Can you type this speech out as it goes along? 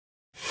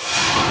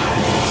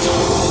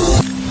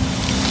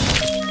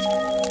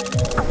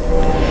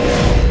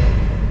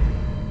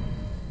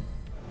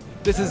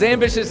This is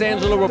Ambitious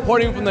Angelo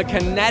reporting from the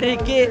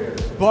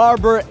Connecticut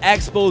Barber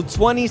Expo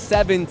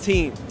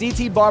 2017,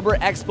 CT Barber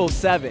Expo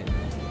 7.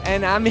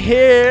 And I'm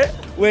here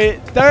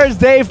with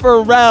Thursday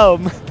Farrell.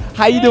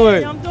 How you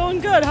doing? I'm doing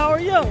good. How are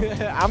you?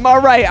 I'm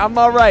all right. I'm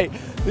all right.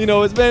 You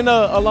know, it's been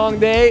a long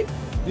day.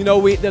 You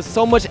know, there's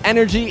so much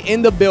energy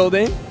in the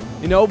building,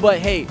 you know, but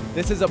hey,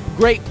 this is a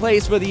great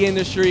place for the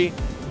industry.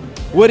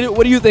 What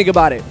do you think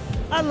about it?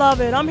 I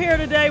love it. I'm here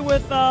today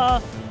with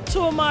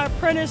two of my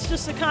apprentices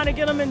just to kind of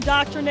get them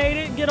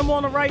indoctrinated, get them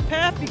on the right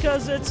path,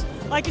 because it's,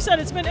 like you said,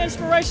 it's been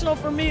inspirational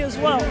for me as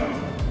well.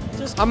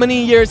 How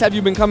many years have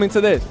you been coming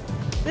to this?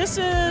 This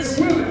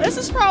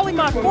is probably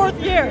my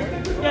 4th year.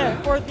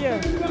 Yeah, 4th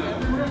year.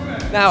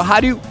 Now,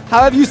 how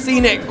have you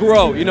seen it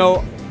grow? You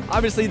know,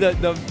 obviously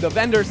the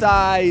vendor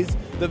size,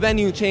 the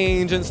venue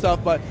change and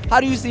stuff, but how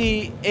do you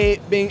see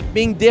it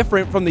being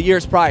different from the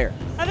years prior?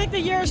 I think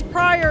the years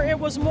prior it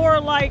was more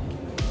like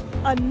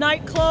a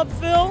nightclub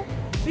feel,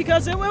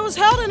 because it was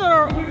held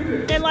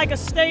in like a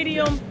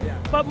stadium,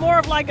 but more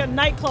of like a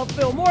nightclub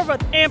feel, more of an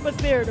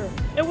amphitheater.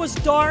 It was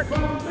dark.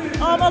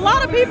 A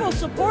lot of people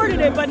supported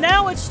it, but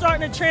now it's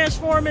starting to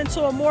transform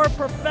into a more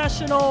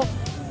professional,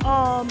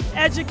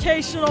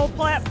 educational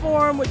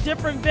platform with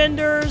different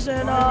vendors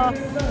and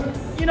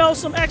you know,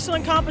 some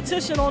excellent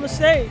competition on the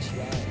stage.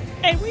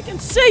 And we can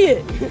see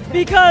it,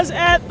 because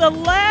at the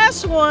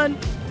last one,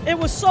 it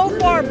was so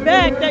far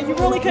back that you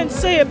really couldn't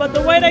see it, but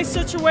the way they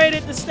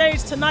situated the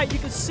stage tonight, you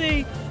could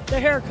see the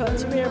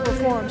haircuts being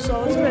performed.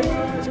 So it's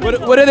been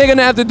What are they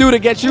gonna have to do to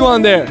get you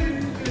on there?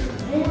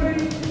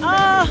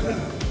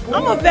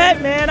 I'm a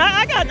vet, man.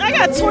 I got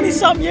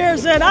 20-something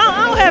years in.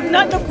 I don't have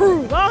nothing to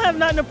prove.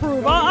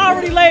 I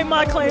already laid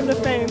my claim to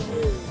fame.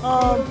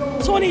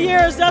 20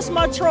 years, that's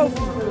my trophy,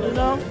 you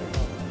know?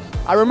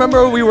 I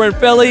remember we were in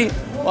Philly.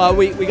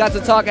 We got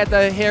to talk at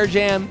the Hair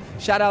Jam.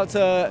 Shout out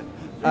to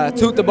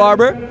Toot the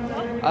Barber.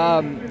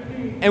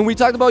 And we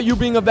talked about you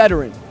being a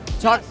veteran.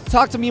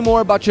 Talk to me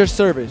more about your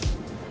service.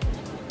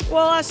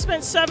 Well, I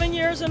spent 7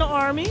 years in the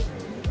Army.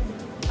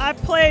 I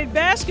played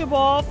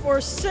basketball for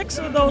 6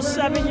 of those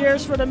 7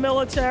 years for the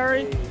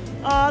military.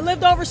 I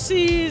lived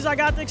overseas. I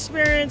got to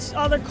experience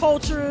other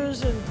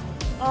cultures,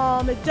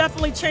 and it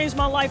definitely changed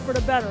my life for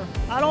the better.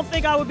 I don't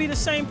think I would be the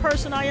same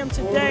person I am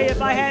today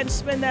if I hadn't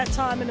spent that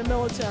time in the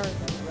military.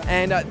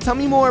 And tell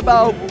me more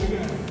about,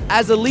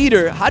 as a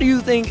leader, how do you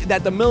think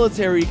that the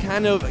military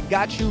kind of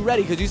got you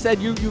ready? Because you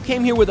said you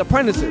came here with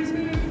apprentices.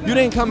 You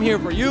didn't come here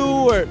for you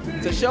or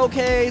to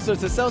showcase or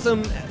to sell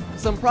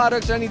some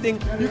products or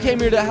anything. You came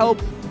here to help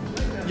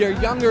your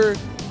younger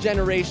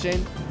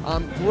generation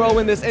grow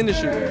in this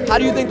industry. How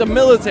do you think the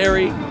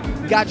military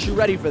got you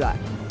ready for that?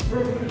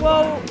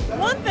 Well,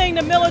 one thing,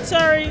 the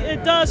military,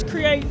 it does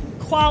create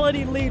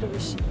quality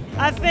leaders.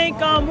 I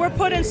think we're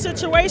put in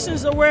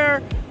situations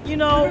where, you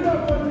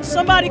know,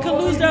 somebody could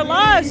lose their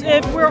lives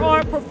if we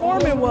aren't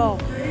performing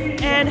well.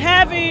 And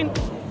having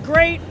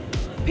great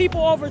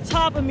people over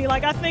top of me,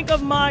 like I think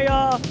of my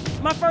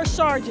my first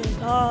sergeant.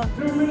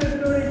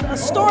 A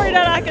story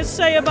that I could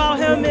say about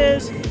him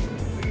is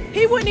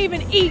he wouldn't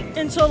even eat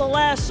until the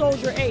last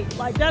soldier ate.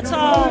 Like, that's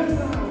how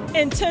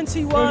intense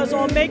he was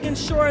on making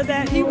sure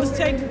that he was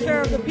taking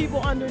care of the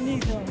people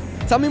underneath him.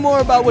 Tell me more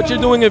about what you're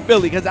doing in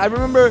Philly, because I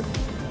remember,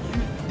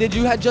 did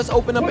you just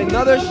open up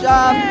another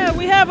shop? Yeah,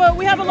 we have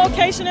a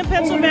location in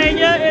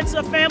Pennsylvania. It's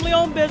a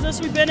family-owned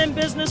business. We've been in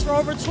business for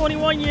over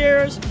 21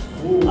 years.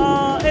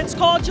 It's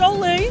called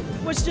Jolie,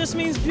 which just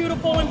means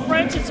beautiful in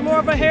French. It's more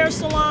of a hair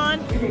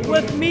salon,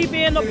 with me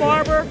being the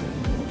barber.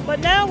 But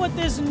now with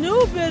this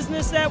new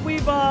business that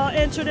we've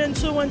entered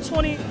into in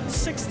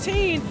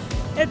 2016,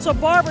 it's a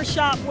barber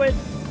shop we're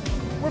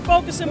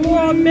focusing more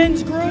on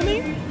men's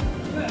grooming,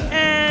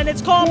 and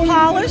it's called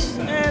Polish.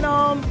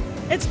 And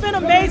it's been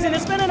amazing.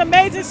 It's been an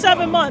amazing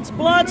 7 months.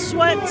 Blood,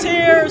 sweat,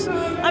 tears.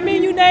 I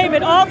mean, you name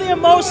it. All the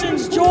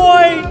emotions,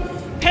 joy,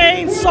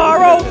 pain,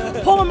 sorrow,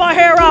 pulling my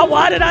hair out.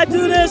 Why did I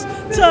do this?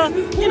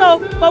 You know,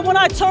 but when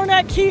I turn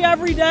that key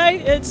every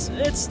day,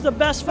 it's the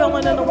best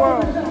feeling in the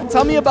world.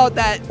 Tell me about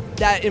that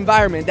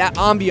environment, that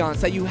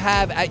ambiance that you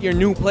have at your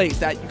new place,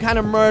 that you kind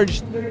of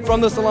merged from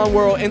the salon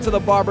world into the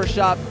barber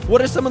shop. What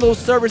are some of those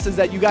services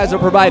that you guys are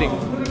providing?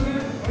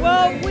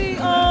 Well,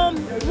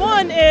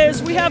 one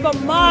is we have a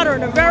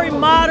very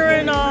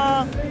modern,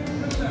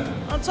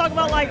 I'm talking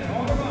about like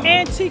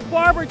antique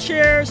barber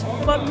chairs,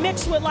 but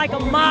mixed with like a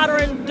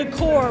modern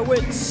decor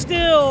with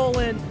steel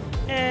and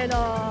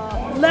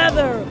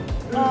leather.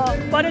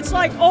 But it's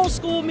like old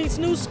school meets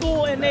new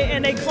school, and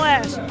they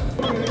clash.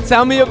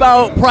 Tell me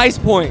about price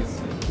points.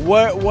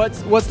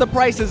 What's the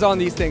prices on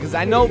these things? 'Cause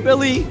I know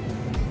Philly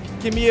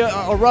can be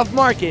a rough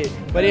market,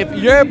 but if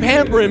you're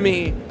pampering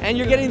me and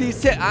you're getting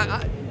these tips,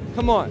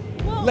 come on,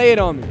 lay it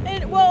on me.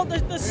 Well,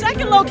 the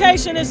second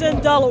location is in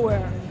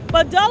Delaware,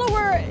 but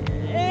Delaware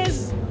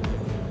is,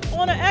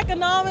 on an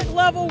economic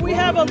level, we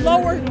have a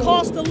lower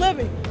cost of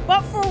living.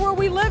 But for where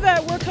we live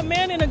at, we're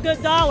commanding a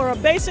good dollar. A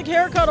basic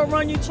haircut will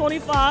run you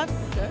 $25.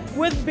 Okay.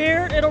 With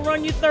beard, it'll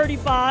run you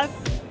 $35.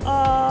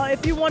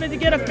 If you wanted to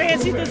get a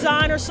fancy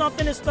design or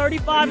something, it's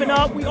 35 and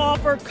up. We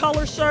offer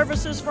color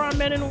services for our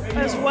men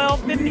as well,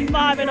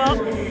 55 and up.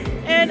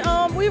 And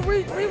we're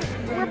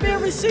being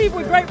received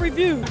with great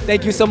reviews.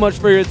 Thank you so much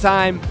for your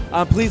time.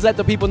 Please let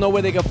the people know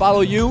where they can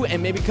follow you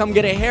and maybe come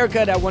get a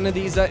haircut at one of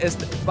these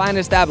fine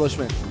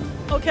establishments.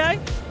 Okay.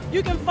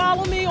 You can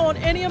follow me on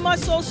any of my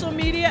social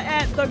media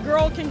at The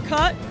Girl Can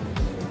Cut.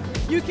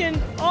 You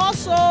can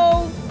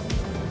also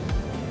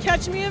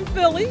catch me in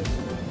Philly.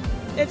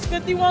 It's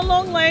 51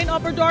 Long Lane,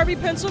 Upper Darby,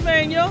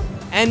 Pennsylvania.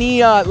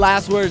 Any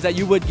last words that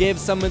you would give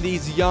some of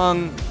these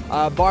young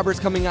barbers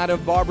coming out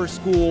of barber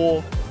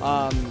school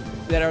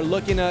that are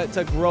looking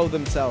to grow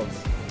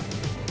themselves?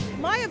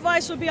 My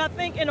advice would be, I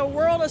think in a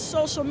world of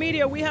social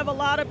media, we have a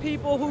lot of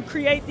people who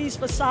create these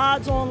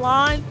facades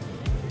online,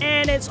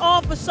 and it's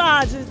all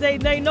facades.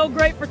 They know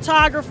great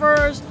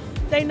photographers,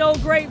 they know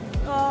great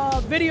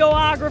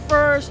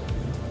videographers,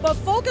 but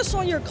focus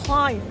on your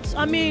clients.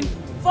 I mean,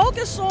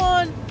 focus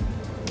on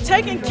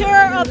taking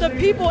care of the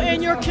people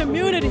in your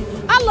community.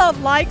 I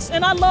love likes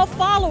and I love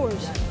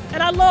followers,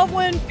 and I love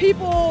when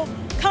people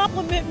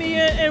compliment me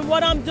in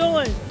what I'm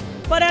doing.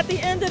 But at the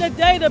end of the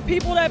day, the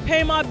people that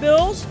pay my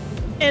bills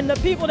and the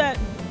people that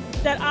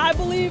I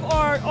believe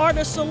are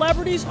the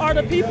celebrities are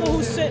the people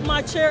who sit in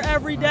my chair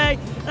every day.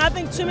 And I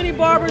think too many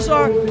barbers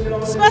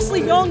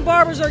especially young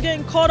barbers, are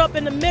getting caught up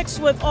in the mix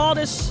with all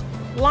this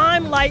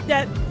limelight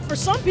that for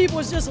some people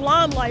it's just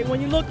limelight.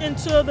 When you look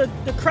into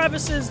the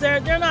crevices,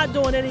 they're not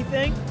doing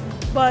anything,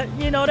 but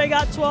you know, they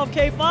got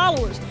 12K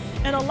followers.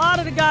 And a lot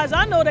of the guys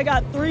I know, they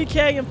got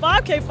 3K and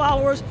 5K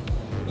followers,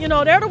 you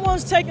know, they're the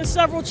ones taking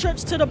several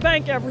trips to the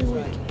bank every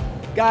week.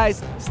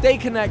 Guys, stay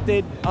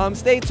connected.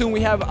 Stay tuned.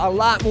 We have a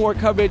lot more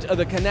coverage of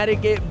the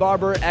Connecticut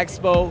Barber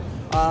Expo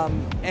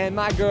and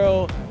my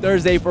girl,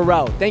 Thursday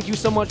Farrell. Thank you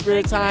so much for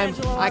your time.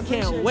 Angelo, I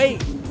can't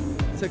wait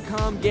to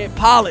come get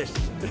polished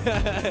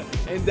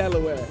in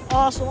Delaware.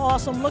 Awesome,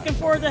 awesome. Looking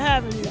forward to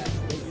having you. Yes,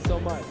 thank you so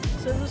much.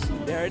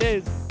 Scissors. There it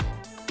is.